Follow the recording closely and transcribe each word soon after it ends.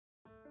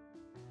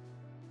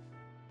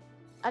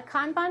A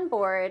Kanban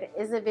board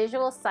is a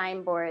visual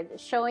signboard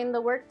showing the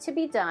work to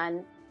be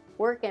done,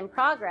 work in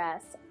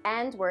progress,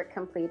 and work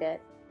completed.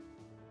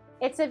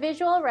 It's a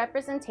visual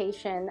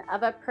representation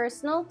of a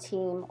personal,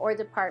 team, or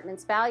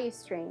department's value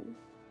stream.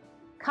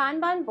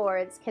 Kanban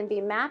boards can be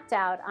mapped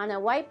out on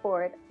a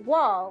whiteboard,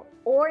 wall,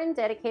 or in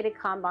dedicated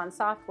Kanban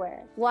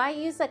software. Why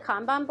use a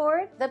Kanban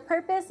board? The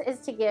purpose is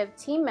to give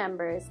team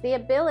members the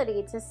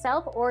ability to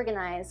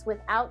self-organize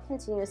without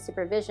continuous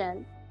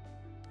supervision.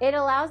 It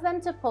allows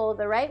them to pull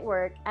the right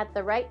work at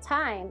the right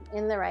time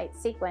in the right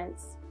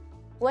sequence.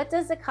 What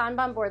does a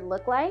Kanban board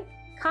look like?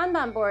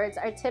 Kanban boards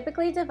are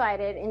typically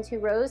divided into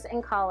rows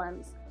and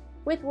columns,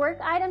 with work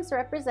items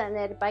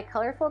represented by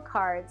colorful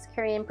cards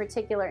carrying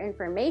particular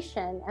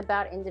information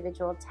about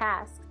individual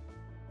tasks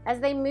as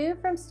they move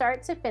from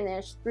start to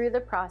finish through the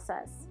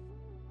process.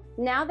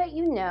 Now that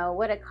you know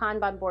what a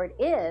Kanban board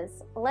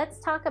is, let's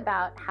talk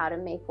about how to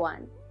make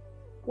one.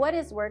 What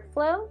is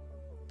workflow?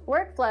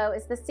 Workflow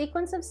is the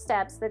sequence of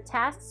steps that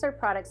tasks or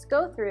products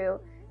go through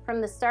from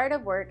the start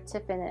of work to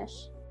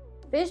finish.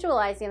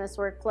 Visualizing this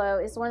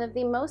workflow is one of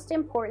the most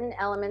important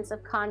elements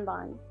of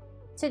Kanban.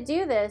 To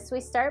do this, we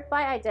start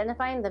by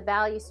identifying the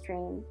value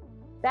stream.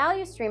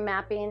 Value stream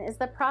mapping is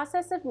the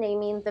process of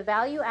naming the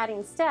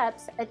value-adding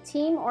steps a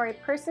team or a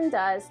person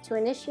does to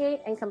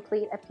initiate and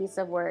complete a piece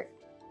of work.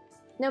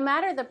 No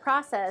matter the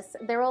process,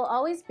 there will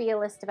always be a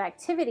list of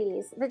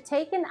activities that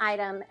take an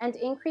item and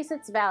increase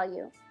its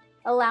value,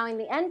 allowing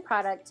the end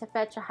product to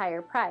fetch a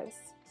higher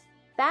price.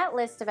 That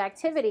list of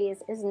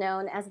activities is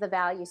known as the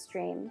value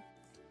stream.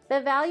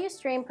 The value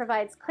stream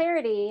provides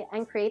clarity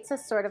and creates a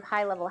sort of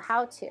high-level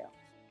how-to.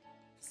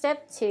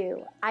 Step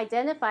 2.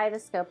 Identify the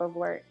scope of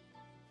work.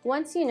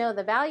 Once you know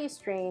the value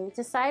stream,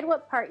 decide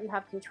what part you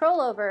have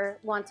control over,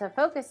 want to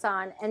focus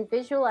on, and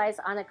visualize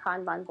on a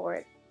Kanban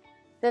board.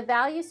 The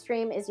value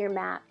stream is your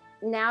map.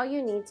 Now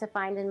you need to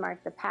find and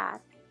mark the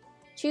path.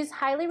 Choose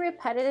highly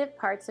repetitive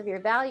parts of your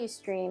value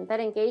stream that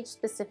engage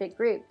specific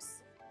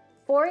groups.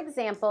 For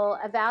example,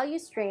 a value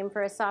stream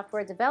for a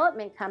software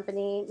development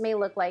company may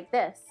look like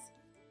this: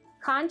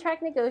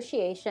 contract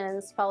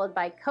negotiations followed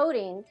by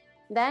coding,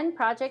 then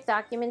project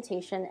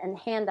documentation and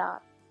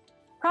handoff.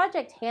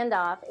 Project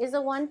handoff is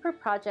a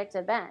one-per-project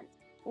event,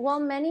 while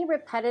many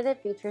repetitive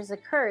features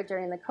occur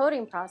during the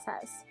coding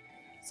process,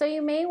 so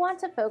you may want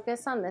to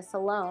focus on this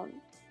alone.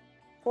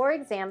 For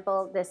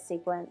example, this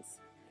sequence: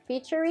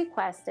 feature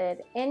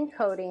requested, in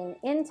coding,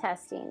 in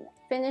testing,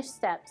 finish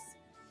steps.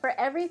 For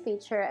every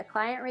feature a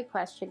client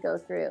request should go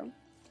through.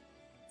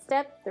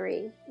 Step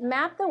 3.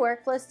 Map the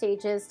workflow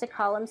stages to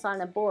columns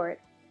on a board.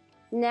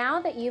 Now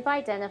that you've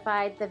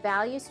identified the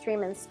value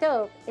stream and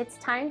scope, it's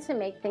time to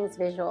make things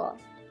visual.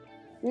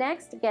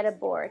 Next, get a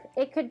board.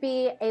 It could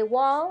be a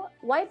wall,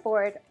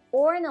 whiteboard,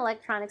 or an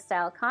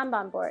electronic-style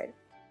Kanban board.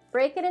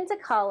 Break it into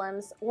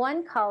columns,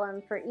 one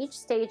column for each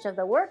stage of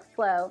the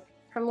workflow,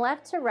 from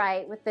left to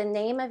right with the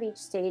name of each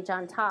stage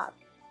on top.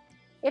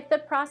 If the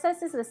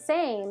process is the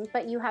same,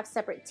 but you have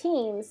separate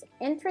teams,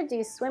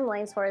 introduce swim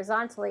lanes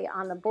horizontally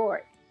on the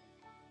board.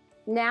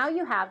 Now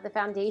you have the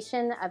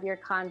foundation of your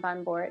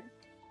Kanban board.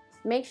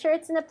 Make sure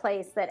it's in a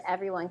place that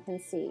everyone can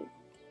see.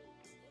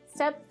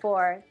 Step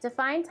 4.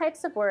 Define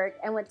types of work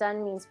and what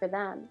done means for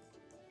them.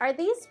 Are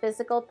these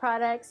physical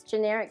products,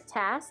 generic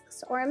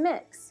tasks, or a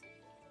mix?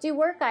 Do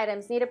work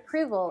items need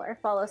approval or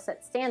follow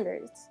set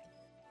standards?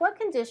 What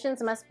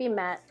conditions must be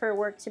met for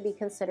work to be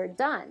considered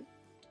done?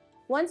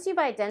 Once you've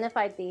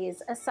identified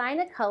these, assign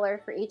a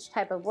color for each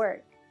type of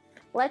work.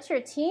 Let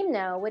your team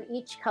know what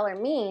each color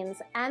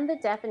means and the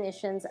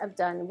definitions of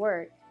done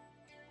work.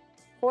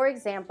 For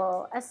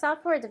example, a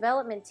software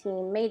development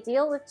team may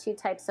deal with two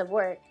types of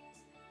work: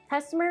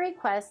 customer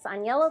requests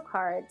on yellow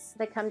cards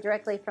that come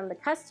directly from the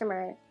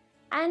customer,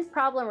 and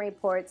problem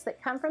reports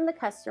that come from the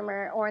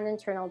customer or an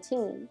internal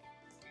team.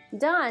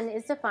 Done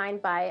is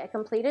defined by a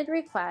completed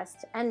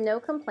request and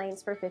no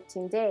complaints for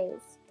 15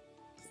 days.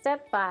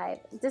 Step 5.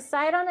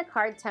 Decide on a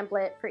card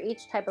template for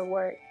each type of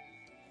work.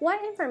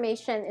 What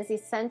information is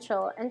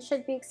essential and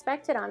should be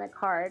expected on a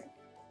card?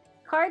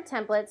 Card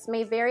templates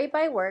may vary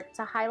by work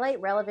to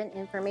highlight relevant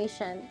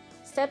information.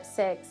 Step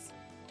 6.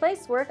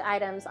 Place work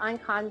items on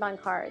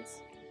Kanban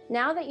cards.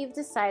 Now that you've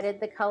decided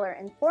the color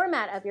and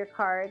format of your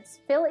cards,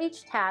 fill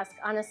each task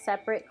on a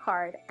separate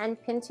card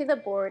and pin to the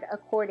board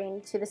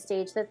according to the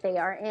stage that they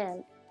are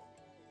in.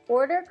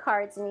 Order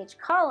cards in each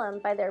column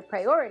by their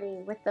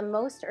priority, with the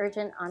most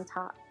urgent on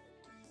top.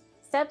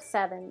 Step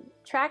 7.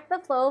 Track the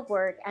flow of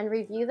work and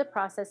review the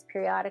process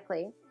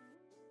periodically.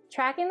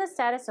 Tracking the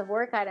status of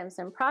work items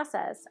in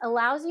process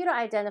allows you to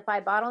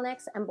identify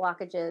bottlenecks and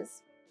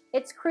blockages.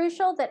 It's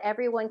crucial that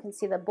everyone can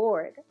see the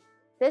board.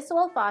 This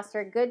will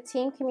foster good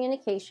team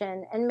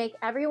communication and make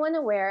everyone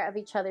aware of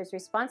each other's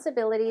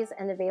responsibilities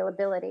and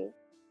availability.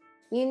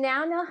 You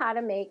now know how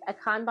to make a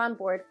Kanban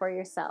board for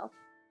yourself.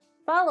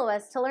 Follow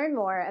us to learn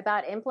more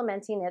about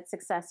implementing it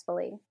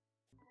successfully.